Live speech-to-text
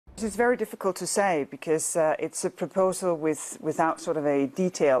It's very difficult to say because it's a proposal without sort of a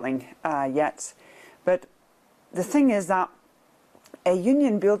detailing yet. But the thing is that a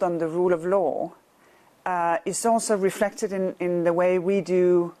union built on the rule of law is also reflected in the way we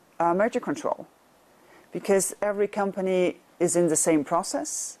do merger control. Because every company is in the same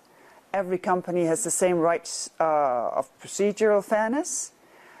process. Every company has the same rights of procedural fairness.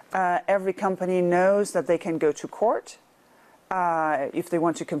 Every company knows that they can go to court if they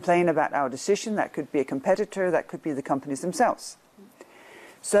want to complain about our decision. That could be a competitor, that could be the companies themselves.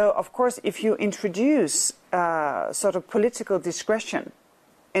 So, of course, if you introduce sort of political discretion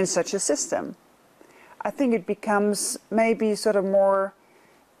in such a system, I think it becomes maybe sort of more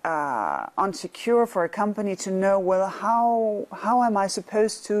unsecure for a company to know, well, how am I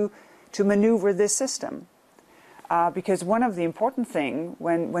supposed to maneuver this system? Because one of the important things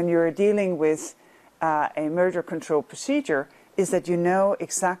when you're dealing with a merger control procedure is that you know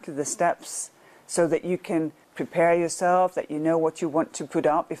exactly the steps so that you can prepare yourself, that you know what you want to put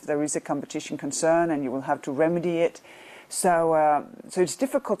up if there is a competition concern and you will have to remedy it. So it's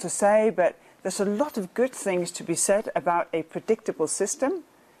difficult to say, but there's a lot of good things to be said about a predictable system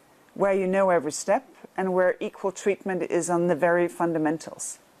where you know every step and where equal treatment is on the very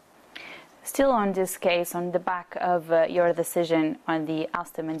fundamentals. Still on this case, on the back of your decision on the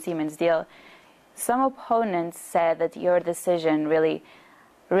Alstom and Siemens deal, some opponents said that your decision really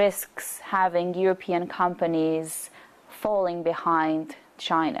risks having European companies falling behind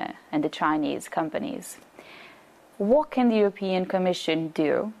China and the Chinese companies. What can the European Commission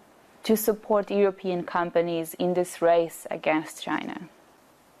do to support European companies in this race against China?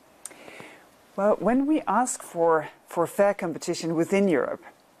 Well, when we ask for fair competition within Europe,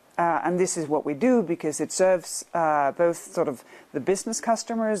 and this is what we do because it serves both sort of the business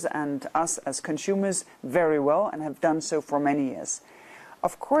customers and us as consumers very well and have done so for many years.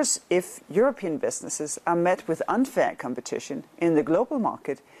 Of course, if European businesses are met with unfair competition in the global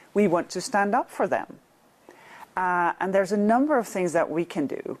market, we want to stand up for them. And there's a number of things that we can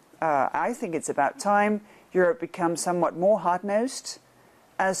do. I think it's about time Europe becomes somewhat more hard-nosed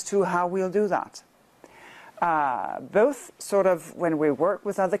as to how we'll do that. Both sort of when we work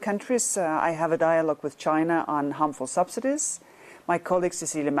with other countries, I have a dialogue with China on harmful subsidies. My colleague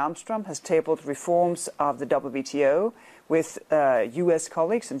Cecilia Malmström has tabled reforms of the WTO with US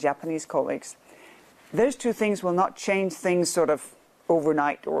colleagues and Japanese colleagues. Those two things will not change things sort of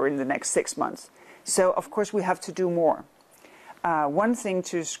overnight or in the next 6 months. So, of course, we have to do more. One thing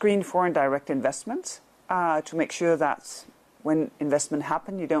to screen foreign direct investment, to make sure that when investment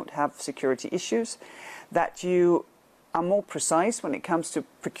happens, you don't have security issues, that you are more precise when it comes to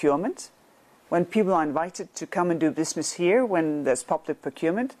procurement. When people are invited to come and do business here, when there's public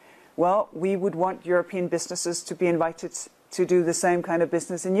procurement, well, we would want European businesses to be invited to do the same kind of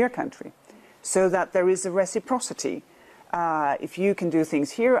business in your country, so that there is a reciprocity. If you can do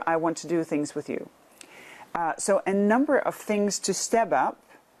things here, I want to do things with you. So a number of things to step up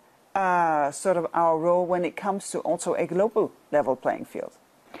sort of our role when it comes to also a global level playing field.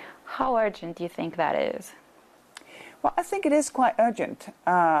 How urgent do you think that is? Well, I think it is quite urgent.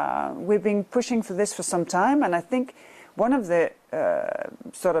 We've been pushing for this for some time, and I think one of the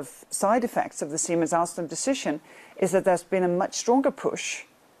sort of side effects of the Siemens-Alstom decision is that there's been a much stronger push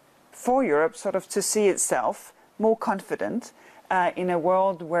for Europe sort of to see itself more confident in a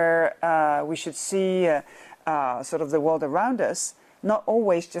world where we should see sort of the world around us not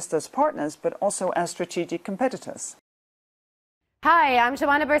always just as partners, but also as strategic competitors. Hi, I'm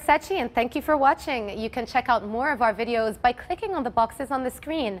Joanna Bersecci, and thank you for watching. You can check out more of our videos by clicking on the boxes on the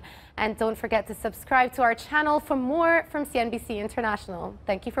screen. And don't forget to subscribe to our channel for more from CNBC International.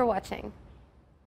 Thank you for watching.